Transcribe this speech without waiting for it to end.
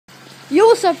Yo,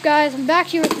 what's up, guys? I'm back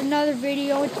here with another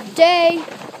video. Today,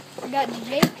 I got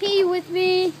JP with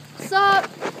me. What's up?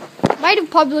 Might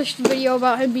have published a video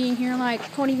about him being here in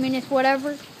like 20 minutes,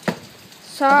 whatever.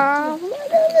 So,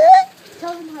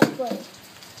 Tell them how to play.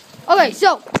 okay,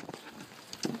 so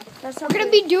we're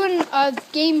gonna be doing a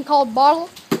game called Bottle.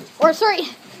 Or sorry,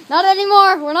 not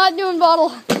anymore. We're not doing Bottle.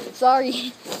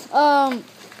 Sorry.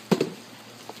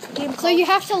 So you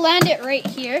have to land it right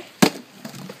here.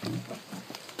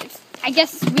 I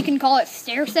guess we can call it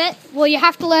stair set. Well, you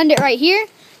have to land it right here,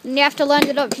 then you have to land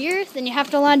it up here, then you have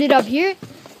to land it up here,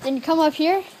 then you come up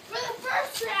here. For the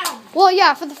first round! Well,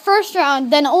 yeah, for the first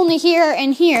round, then only here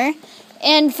and here.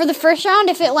 And for the first round,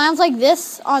 if it lands like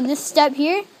this on this step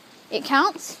here, it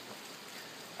counts.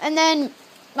 And then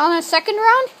on the second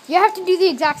round, you have to do the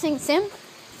exact same thing,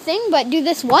 but do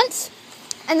this once.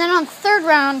 And then on the third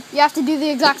round, you have to do the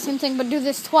exact same thing, but do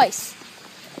this twice.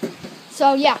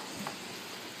 So, yeah.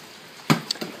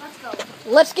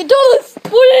 Let's get to this!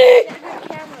 Camera.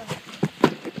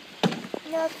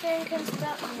 Nothing can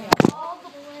stop me. All the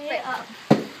way up.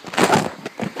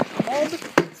 All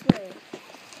this way.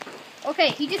 Okay,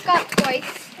 he just got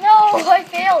twice. No, I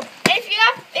failed.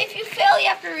 If you fail, you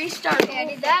have to restart. Okay, I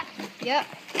did that. Yep.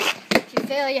 If you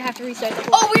fail, you have to restart the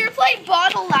Oh, we were playing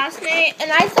Bottle last night,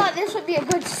 and I thought this would be a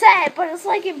good set, but it's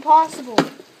like impossible.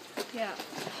 Yeah.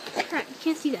 Crap, you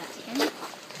can't see that, can you?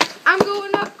 I'm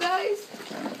going up, guys.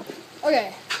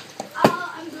 Okay.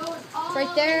 I'm going all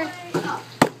Right there. the way up.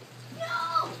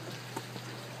 No!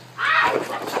 Ah, it's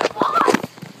such a boss.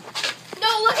 No,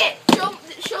 look it.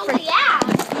 Show the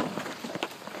ass.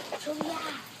 Show the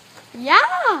ass.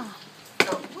 Yeah.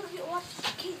 No, look at watch.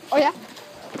 Oh, yeah?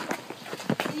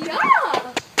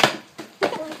 Yeah.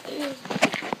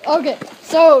 Okay,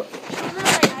 so I'm not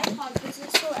my iPod because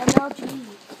it's so MLG.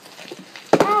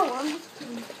 Oh, I'm just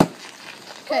kidding.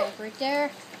 okay, right there.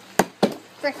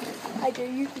 Frick. I dare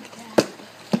you to dab.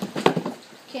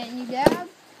 Can you dab?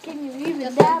 Can you even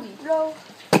Just dab, like me. bro?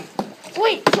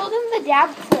 Wait, show them the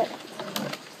dab clip.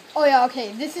 Oh yeah,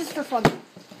 okay. This is for fun.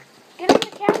 Get on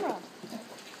the camera.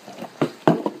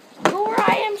 Go where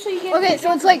I am so you get. Okay,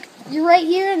 so it's like you're right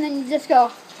here and then you just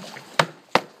go.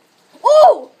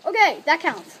 Oh! Okay, that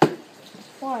counts.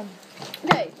 one.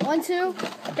 Okay, 1, 2.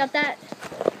 Got that.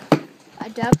 I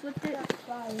dab flipped it.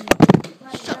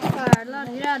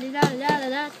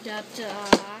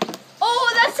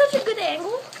 Oh, that's such a good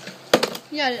angle.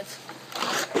 Yeah, it is.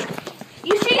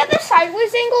 You should get the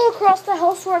sideways angle across the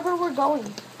house wherever we're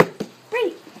going.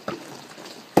 Great.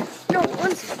 No,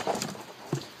 one second.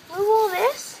 Move all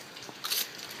this.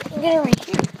 And get it right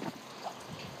here.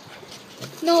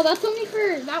 No, that's only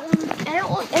for that one.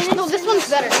 And No, this one's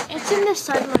better. It's in the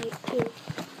sunlight too.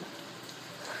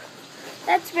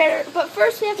 That's better. But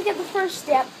first we have to get the first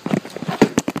step.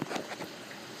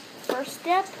 First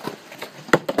step.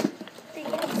 They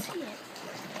can't see it.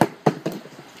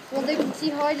 Well, they can see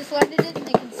how I just landed it, and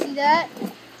they can see that.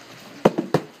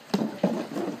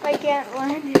 I can't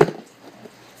land it.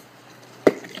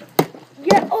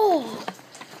 Yeah. Oh.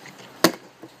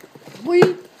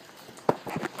 Wait.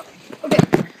 Okay.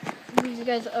 Move you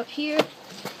guys up here.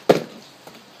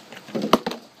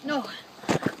 No.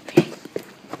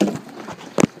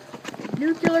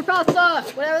 Nuclear pasta,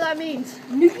 whatever that means.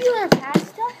 Nuclear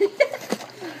pasta?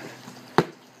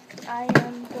 I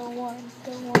am the one.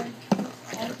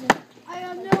 I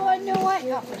am no one. Okay,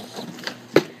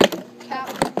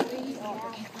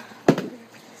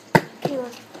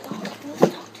 let's talk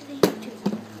to the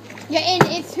YouTube. Yeah, and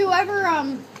it's whoever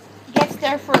Gets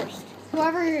there first.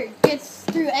 whoever gets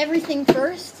through everything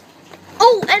first.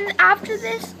 Oh, and after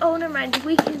this, oh, never mind.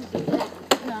 We can do that.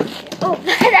 No. Oh,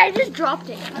 and I just dropped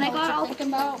it. And I I got all. thinking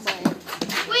about, but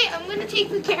Wait, I'm gonna take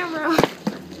the camera.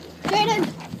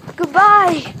 Jaden.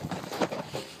 Goodbye.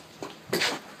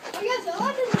 Oh yes, I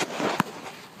love it.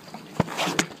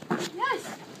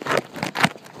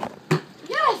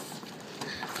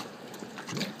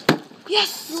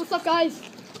 Yes. What's up, guys?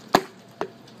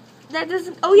 That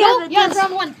doesn't. Oh yeah, No, that yeah, does. it's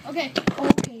round 1. Okay.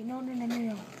 Okay, no.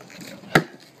 No.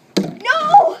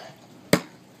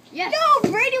 Yes. No,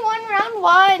 Brady won round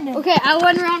 1. Okay, I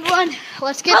won round 1.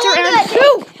 Let's get How to long did round that 2.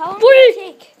 take? How long did it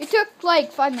take? It took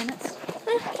like 5 minutes. So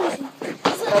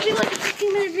it'll be like a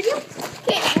 15-minute video.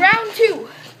 Okay, round 2.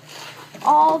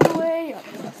 All the way up.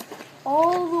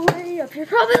 All the way up. You're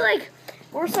probably like,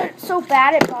 we're so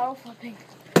bad at bottle flipping.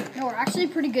 No, we're actually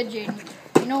pretty good, Jaden.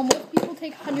 You know, most people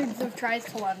take hundreds of tries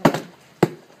to land one.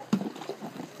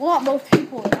 Well, not most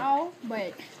people now,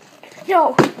 but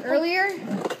No. earlier.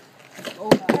 Oh,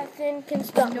 God. Nothing can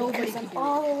stop me Nobody because can I'm do it.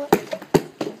 all the way.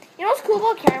 You know what's cool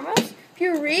about cameras?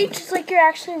 you reach, it's like you're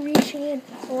actually reaching in.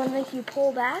 So when like you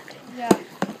pull back. Yeah.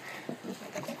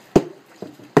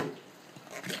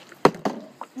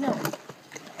 No.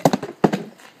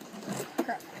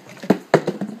 Crap.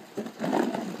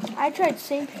 I tried the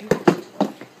same thing.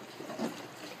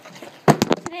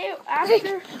 Today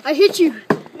after I hit you.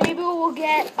 maybe we'll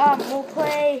get we'll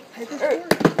play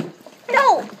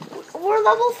no! We're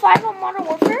level 5 on Modern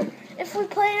Warfare. If we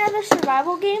play another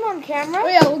survival game on camera, Oh,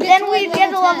 yeah, we'll get then to, like, we'd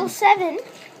get a level level 7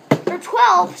 or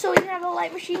 12, so we can have a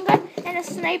light machine gun and a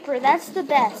sniper. That's the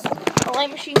best. A light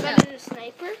machine gun and a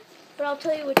sniper. But I'll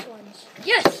tell you which ones.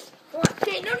 Yes.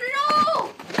 Okay, no!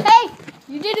 Hey,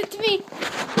 you did it to me.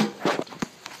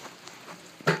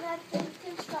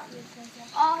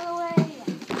 All the way.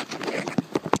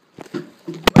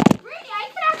 Brady, I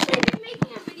could actually be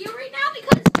making a video right now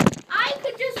because I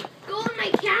could just go on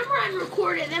my camera and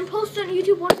record it, then post it on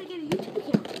YouTube once I get a YouTube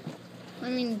account. I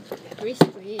mean,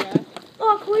 basically, yeah.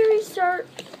 Oh, can we restart?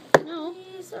 No.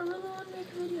 Please, I really want to make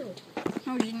a video.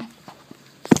 No, Gene.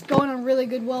 It's going on really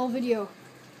good video.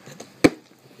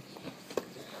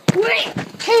 Wait!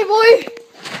 Hey, boy.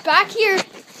 Back here.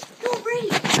 No, Brady,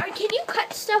 can you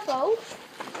cut stuff out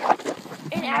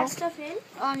and add stuff in?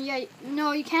 Yeah.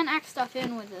 No, you can't add stuff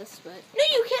in with this, but. No,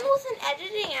 you can with an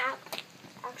editing app,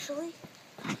 actually.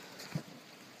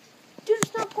 Dude,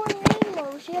 it's not pouring rain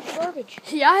anymore. We should have the garbage.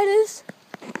 Yeah, it is.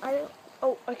 I don't.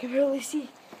 Oh, I can barely see.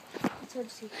 It's hard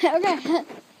to see. Okay.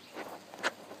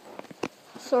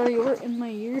 Sorry, you were in my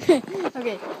ear.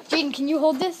 Okay, Jaden, can you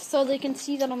hold this so they can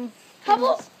see that I'm... How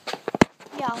about...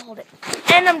 Yeah, I'll hold it.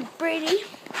 And I'm Brady.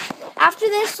 After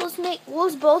this,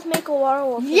 let's both make a water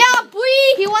wolf. Yeah, boy!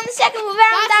 He won the second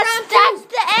round. That's That's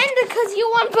the end because you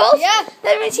won both. Yeah.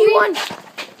 That means he won.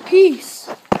 Peace.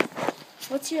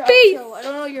 What's your Peace. outro? I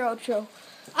don't know your outro.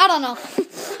 I don't know.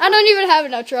 I don't even have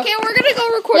an outro. Okay, we're gonna go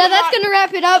record. Yeah, that's gonna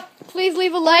wrap it up. Please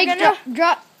leave a like.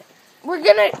 Drop. We're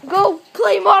gonna go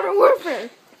play Modern Warfare.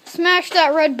 Smash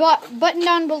that red button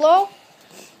down below.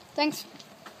 Thanks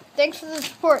for the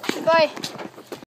support. Bye.